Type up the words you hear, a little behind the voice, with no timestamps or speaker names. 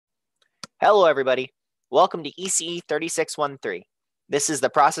Hello everybody, welcome to ECE3613. This is the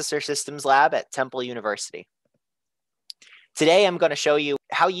Processor Systems Lab at Temple University. Today I'm going to show you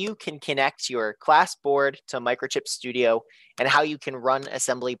how you can connect your class board to Microchip Studio and how you can run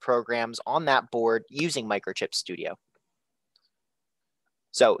assembly programs on that board using Microchip Studio.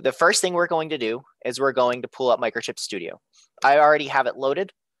 So the first thing we're going to do is we're going to pull up Microchip Studio. I already have it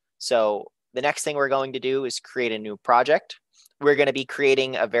loaded, so the next thing we're going to do is create a new project. We're going to be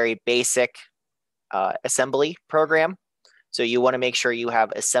creating a very basic assembly program. So you want to make sure you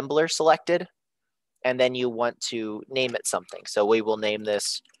have assembler selected, and then you want to name it something. So we will name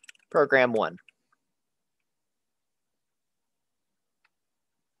this program 1.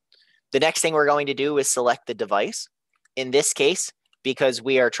 The next thing we're going to do is select the device. In this case, because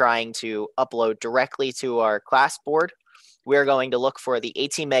we are trying to upload directly to our class board, we're going to look for the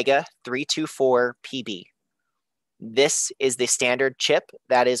ATmega 324PB. This is the standard chip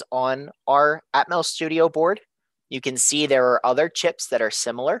that is on our Atmel Studio board. You can see there are other chips that are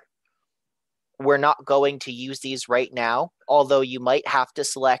similar. We're not going to use these right now, although you might have to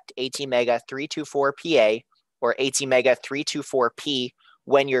select ATmega 324PA or ATmega 324P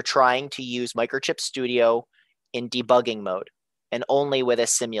when you're trying to use Microchip Studio in debugging mode and only with a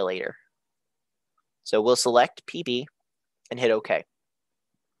simulator. So we'll select PB and hit OK.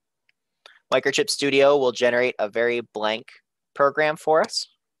 Microchip Studio will generate a very blank program for us.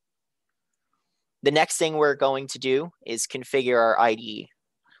 The next thing we're going to do is configure our IDE.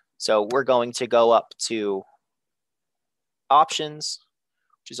 So we're going to go up to Options,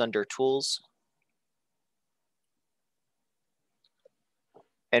 which is under Tools.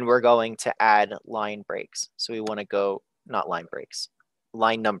 And we're going to add line breaks. So we want to go, not line breaks,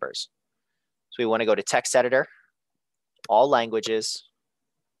 line numbers. So we want to go to Text Editor, All Languages,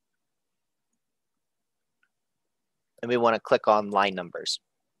 and we want to click on line numbers.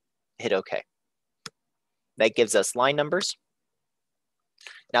 Hit OK. That gives us line numbers.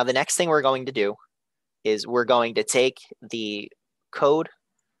 Now the next thing we're going to do is we're going to take the code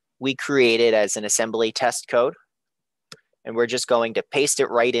we created as an assembly test code, and we're just going to paste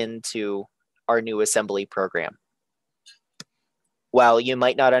it right into our new assembly program. While you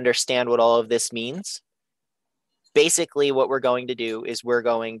might not understand what all of this means, basically what we're going to do is we're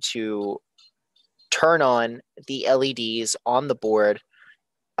going to turn on the LEDs on the board,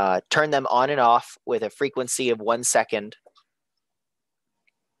 turn them on and off with a frequency of 1 second,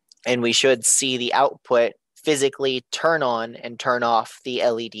 and we should see the output physically turn on and turn off the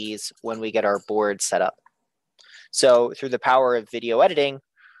LEDs when we get our board set up. So through the power of video editing,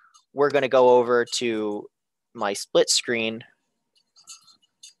 we're going to go over to my split screen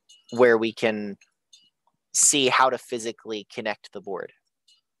where we can see how to physically connect the board.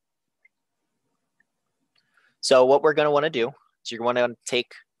 So what we're going to want to do is you're going to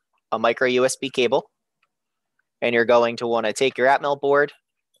take a micro USB cable, and you're going to want to take your Atmel board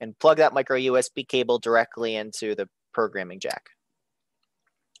and plug that micro USB cable directly into the programming jack.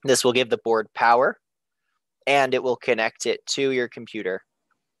 This will give the board power, and it will connect it to your computer.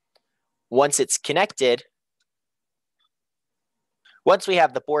 Once it's connected, once we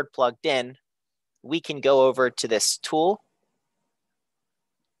have the board plugged in, we can go over to this tool.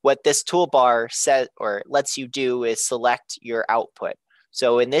 What this toolbar says or lets you do is select your output.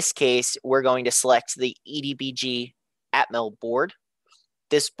 So in this case, we're going to select the EDBG Atmel board.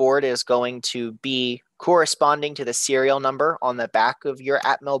 This board is going to be corresponding to the serial number on the back of your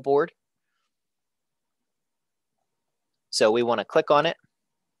Atmel board. So we want to click on it.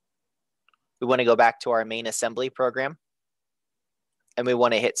 We want to go back to our main assembly program, and we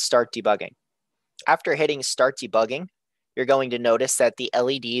want to hit Start Debugging. After hitting Start Debugging, you're going to notice that the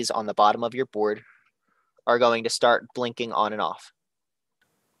LEDs on the bottom of your board are going to start blinking on and off.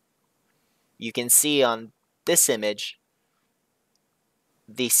 You can see on this image,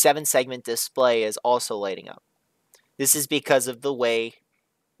 the 7-segment display is also lighting up. This is because of the way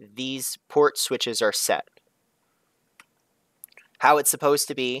these port switches are set. How it's supposed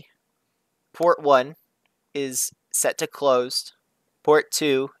to be, port 1 is set to closed, port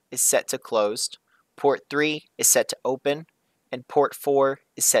 2 is set to closed, port 3 is set to open, and port 4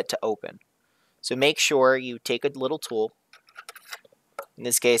 is set to open. So make sure you take a little tool. In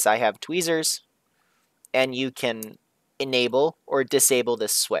this case, I have tweezers, and you can enable or disable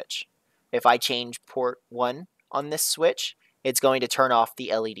this switch. If I change port 1 on this switch, it's going to turn off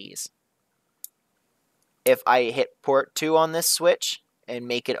the LEDs. If I hit port 2 on this switch and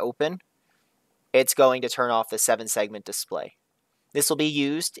make it open, it's going to turn off the 7-segment display. This will be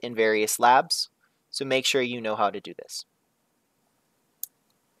used in various labs, so make sure you know how to do this.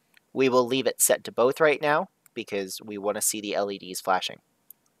 We will leave it set to both right now because we want to see the LEDs flashing.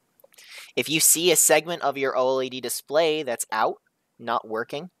 If you see a segment of your OLED display that's out, not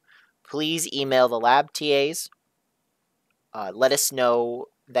working, please email the lab TAs. Let us know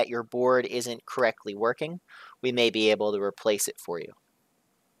that your board isn't correctly working. We may be able to replace it for you.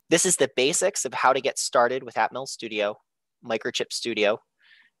 This is the basics of how to get started with Atmel Studio, Microchip Studio,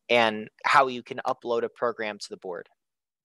 and how you can upload a program to the board.